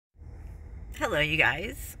Hello, you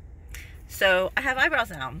guys. So I have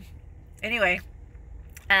eyebrows now. Anyway,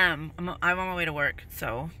 I'm on my way to work,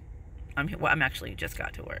 so I'm actually just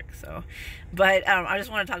got to work. So, but I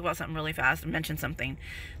just want to talk about something really fast and mention something.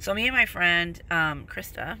 So me and my friend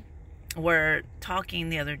Krista were talking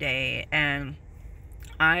the other day, and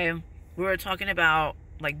we were talking about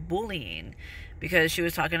like bullying because she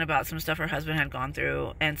was talking about some stuff her husband had gone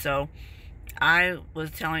through, and so I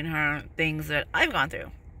was telling her things that I've gone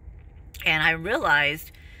through. And I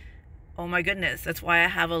realized, oh my goodness, that's why I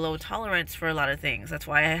have a low tolerance for a lot of things. That's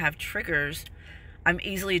why I have triggers. I'm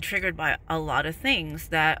easily triggered by a lot of things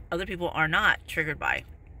that other people are not triggered by.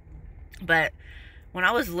 But when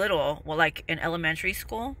I was little, well, like in elementary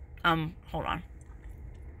school, hold on.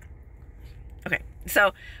 Okay.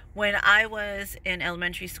 So when I was in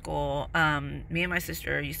elementary school, me and my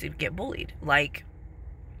sister used to get bullied,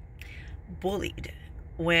 bullied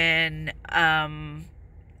when,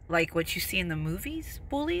 like what you see in the movies,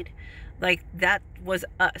 bullied, like that was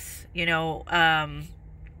us,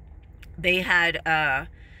 they had,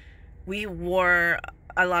 we wore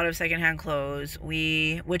a lot of secondhand clothes,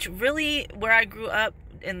 which really, where I grew up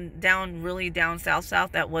really down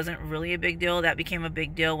south, that wasn't really a big deal. That became a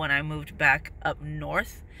big deal when I moved back up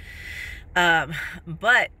north.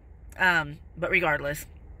 But regardless,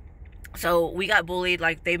 so we got bullied.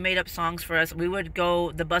 Like, they made up songs for us.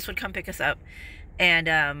 The bus would come pick us up,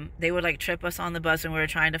 and they would like trip us on the bus when we were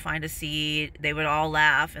trying to find a seat. They would all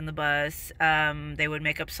laugh in the bus. They would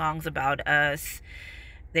make up songs about us.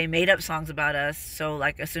 They made up songs about us. So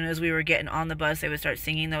like as soon as we were getting on the bus, they would start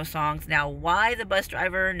singing those songs. Now, why the bus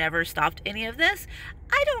driver never stopped any of this,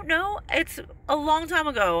 I don't know. It's a long time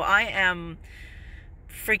ago. I am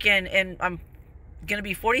and I'm gonna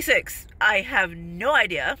be 46. I have no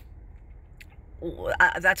idea.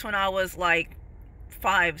 That's when I was like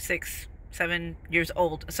 5, 6, 7 years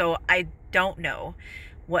old. So I don't know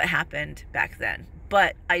what happened back then.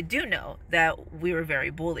 But I do know that we were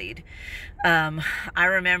very bullied. I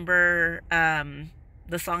remember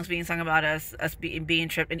the songs being sung about us being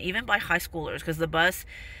tripped, and even by high schoolers, because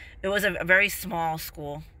it was a very small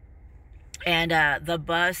school. And the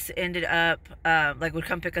bus ended up, would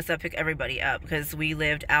come pick us up, pick everybody up, because we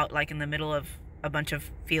lived out like in the middle of a bunch of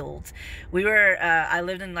fields. I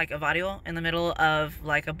lived in like a barrio in the middle of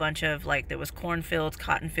like a bunch of like, there was cornfields,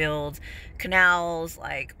 cotton fields, canals,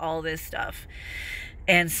 like all this stuff.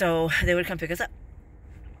 And so they would come pick us up.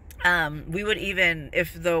 We would even,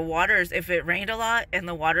 if it rained a lot and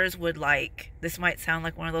the waters would this might sound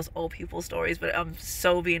like one of those old people stories, but I'm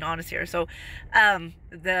so being honest here. So,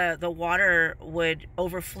 the water would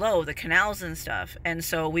overflow the canals and stuff. And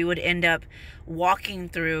so we would end up walking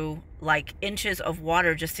through like inches of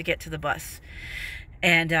water just to get to the bus.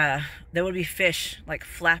 And, there would be fish like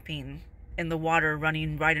flapping in the water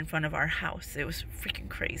running right in front of our house. It was freaking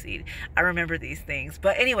crazy. I remember these things.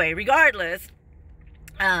 But anyway, regardless,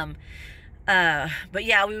 but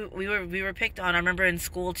yeah, we were picked on. I remember in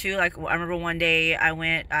school too, like I remember one day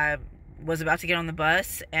I was about to get on the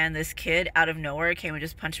bus, and this kid out of nowhere came and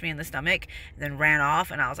just punched me in the stomach and then ran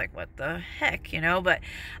off, and I was like, what the heck, but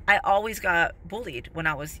I always got bullied when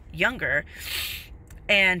I was younger.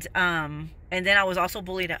 And then I was also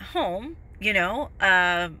bullied at home,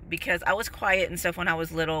 because I was quiet and stuff when I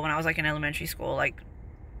was little, when I was like in elementary school, like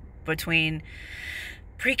between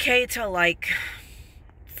pre-K to like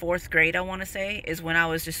 4th grade, I want to say, is when I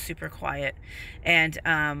was just super quiet. And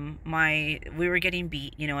we were getting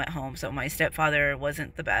beat, at home. So my stepfather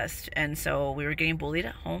wasn't the best, and so we were getting bullied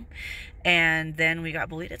at home, and then we got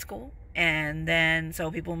bullied at school, and then so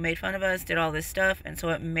people made fun of us, did all this stuff, and so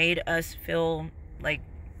it made us feel like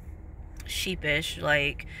sheepish,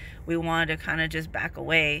 like we wanted to kind of just back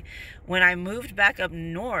away. When I moved back up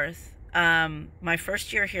north, my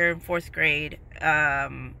first year here in 4th grade,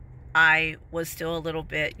 I was still a little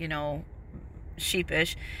bit,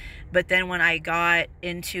 sheepish. But then when I got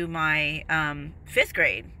into my 5th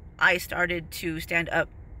grade, I started to stand up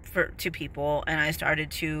to people, and I started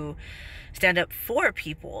to stand up for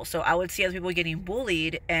people. So I would see other people getting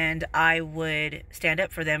bullied, and I would stand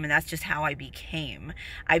up for them, and that's just how I became.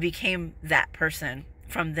 I became that person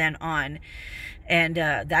from then on. And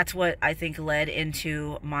that's what I think led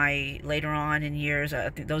into my later on in years.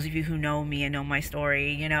 Those of you who know me and know my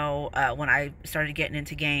story, when I started getting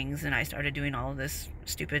into gangs and I started doing all of this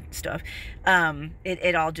stupid stuff,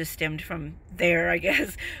 it all just stemmed from there, I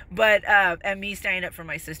guess. But and me standing up for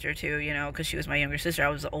my sister too, because she was my younger sister. I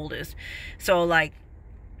was the oldest. So like,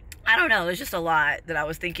 I don't know, there's just a lot that I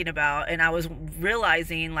was thinking about, and I was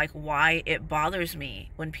realizing like why it bothers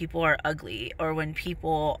me when people are ugly, or when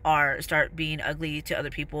people start being ugly to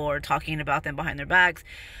other people or talking about them behind their backs.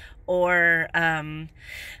 or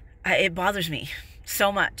it bothers me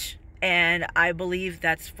so much. And I believe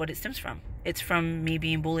that's what it stems from. It's from me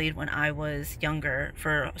being bullied when I was younger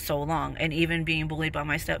for so long, and even being bullied by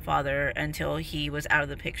my stepfather until he was out of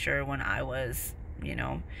the picture when I was, you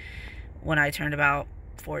know, when I turned about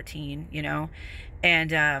 14, you know.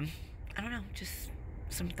 And I don't know, just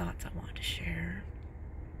some thoughts I wanted to share.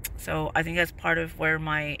 So I think that's part of where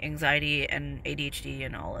my anxiety and ADHD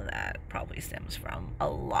and all of that probably stems from. A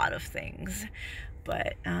lot of things.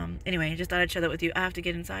 But anyway, just thought I'd share that with you. I have to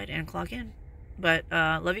get inside and clock in. But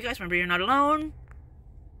love you guys. Remember, you're not alone.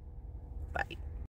 Bye.